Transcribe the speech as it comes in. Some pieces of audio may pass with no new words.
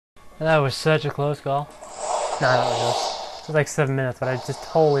That was such a close call. No, not really. It was like 7 minutes, but I just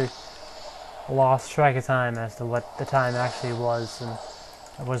totally lost track of time as to what the time actually was, and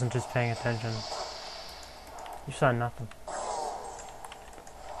I wasn't just paying attention. You saw nothing.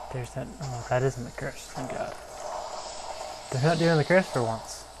 There's that. Oh, that isn't the curse. Thank God. They're not doing the curse for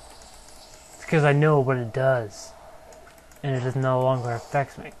once. It's because I know what it does, and it just no longer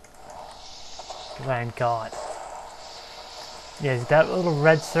affects me. Because I am God. Yeah, that little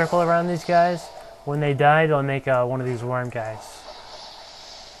red circle around these guys, when they die, they'll make one of these worm guys.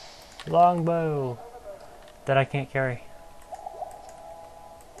 Longbow! That I can't carry.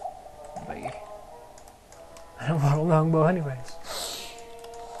 Bye. I don't want a longbow anyways.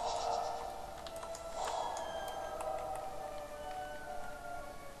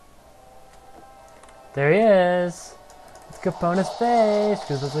 There he is! Let's go upon his face,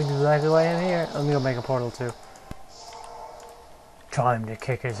 because that's exactly why I'm here. Let me go make a portal too. Time to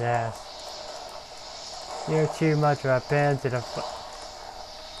kick his ass. You're too much of a pansy to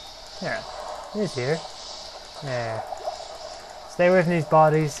There. He's here. There. Stay away from these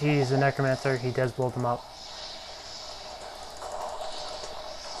bodies. He's a necromancer. He does blow them up.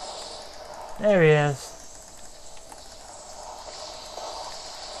 There he is.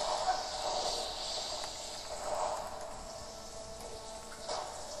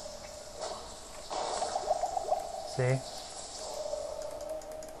 See?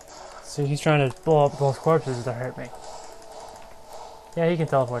 So he's trying to blow up both corpses to hurt me. Yeah, he can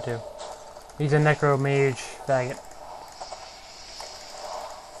teleport too. He's a necro mage faggot.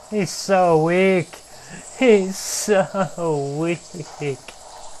 He's so weak. He's so weak.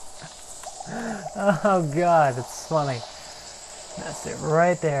 Oh God, it's funny. That's it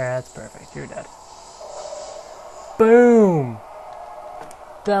right there. That's perfect. You're dead. Boom!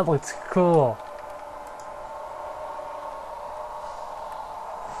 That looks cool.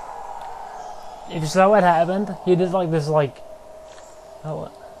 If you saw what happened, he did like this, like, oh,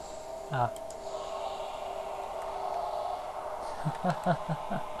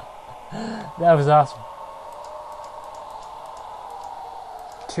 that was awesome.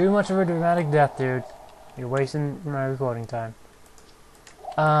 Too much of a dramatic death, dude. You're wasting my recording time.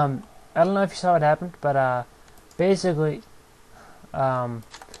 I don't know if you saw what happened, but basically, yeah,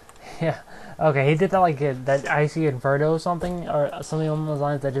 okay, he did that like that icy inferno or something along those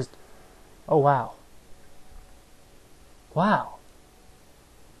lines that just. Oh, wow. Wow.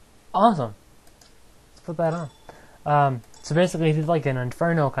 Awesome. Let's put that on. So basically he did like an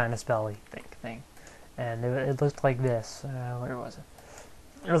inferno kind of spelly thing. And it looked like this. Where was it?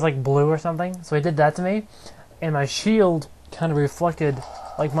 It was like blue or something. So he did that to me. And my shield kind of reflected,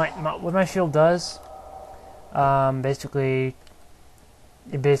 like what my shield does. Basically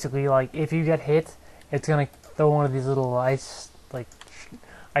like if you get hit, it's going to throw one of these little ice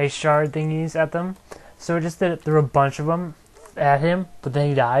shard thingies at them. So it just did it through a bunch of them at him, but then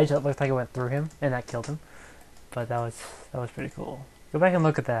he died, so it looked like it went through him, and that killed him. But that was pretty cool. Go back and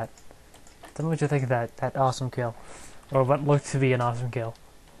look at that. Tell me what you think of that awesome kill. Or what looked to be an awesome kill.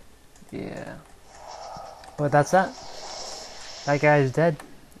 Yeah. But that's that. That guy is dead,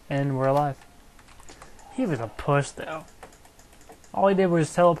 and we're alive. He was a push, though. All he did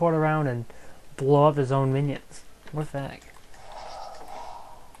was teleport around and blow up his own minions. What a fag.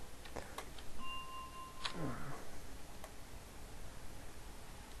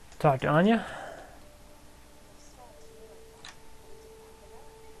 Talk to Anya.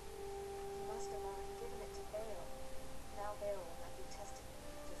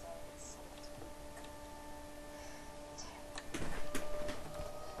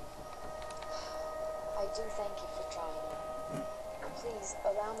 I do thank you for trying. Please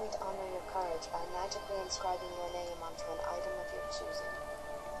allow me to honor your courage by magically inscribing your name onto an item of your choosing.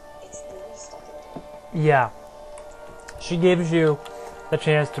 It's the least I can do. Yeah. She gives you the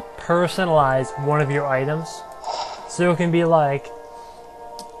chance to personalize one of your items. So it can be like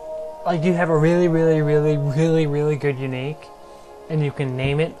you have a really good unique, and you can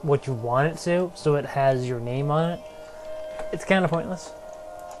name it what you want it to, so it has your name on it. It's kind of pointless,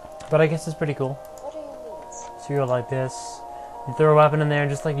 but I guess it's pretty cool. What are your needs? So you're like this, you throw a weapon in there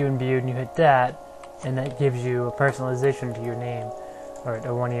just like you imbued, and you hit that, and that gives you a personalization to your name, or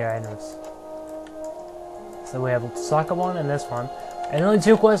to one of your items. So we have the soccer one and this one. And only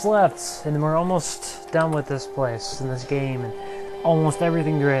 2 quests left, and we're almost done with this place, and this game, and almost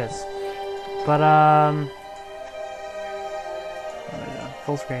everything there is. But, oh my God,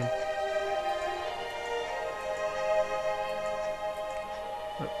 full screen.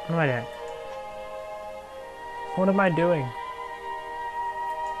 What am I doing? What am I doing?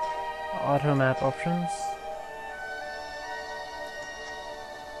 Auto map options.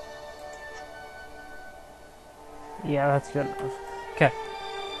 Yeah, that's good enough. Okay.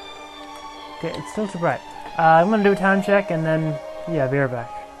 Okay, it's still too bright. I'm gonna do a time check and then, yeah, be right back.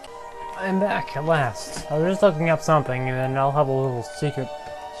 I'm back at last. I was just looking up something and then I'll have a little secret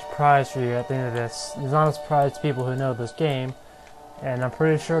surprise for you at the end of this. It's not a surprise to people who know this game, and I'm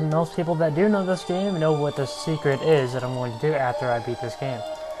pretty sure most people that do know this game know what the secret is that I'm going to do after I beat this game.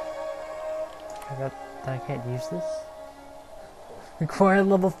 I can't use this? Required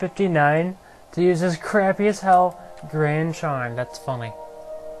level 59 to use this crappy as hell Grand Charm. That's funny.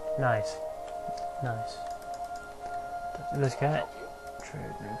 Nice. Nice. This guy.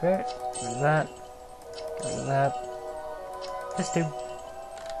 Trade repair. Do that. Do that. Just two.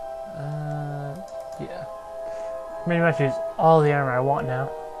 Yeah. Pretty much use all the armor I want now.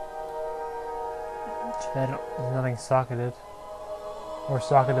 There's nothing socketed. Or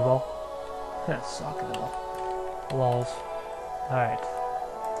socketable. Socketable. Lols. Alright.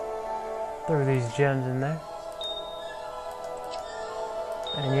 Throw these gems in there.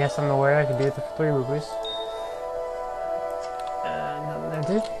 And yes, I'm aware I can do it for 3 rupees. And nothing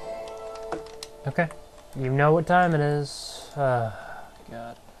there too. Okay. You know what time it is. God.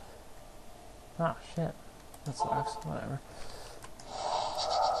 Oh, shit. That sucks. Whatever.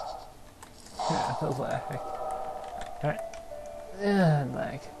 Yeah, I was laughing. Alright. Yeah,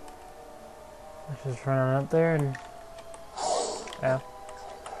 lag. Let's just run on up there and... Yeah.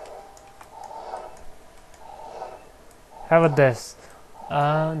 How about this? No,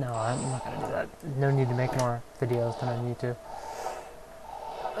 I'm not gonna do that. No need to make more videos than I need to.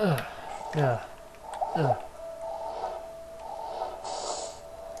 Ugh. Ugh. Ugh.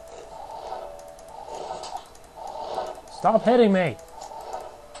 Stop hitting me!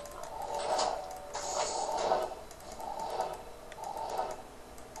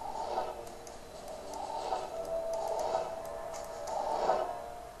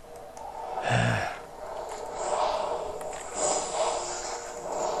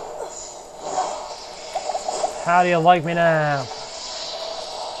 How do you like me now?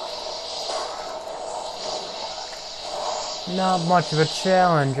 Not much of a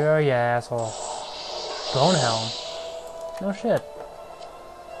challenge, are you, asshole? Bone helm. No shit.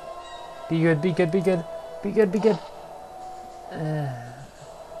 Be good, be good, be good. Be good, be good.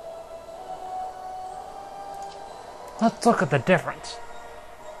 Let's look at the difference.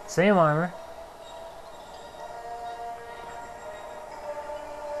 Same armor.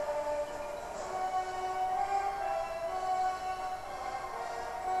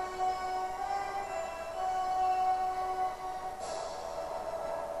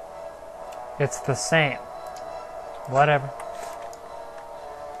 It's the same. Whatever.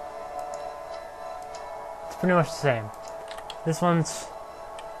 It's pretty much the same. This one's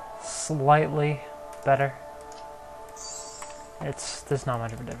slightly better. There's not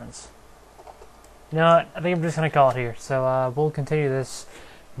much of a difference. You know what? I think I'm just gonna call it here. So we'll continue this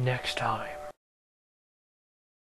next time.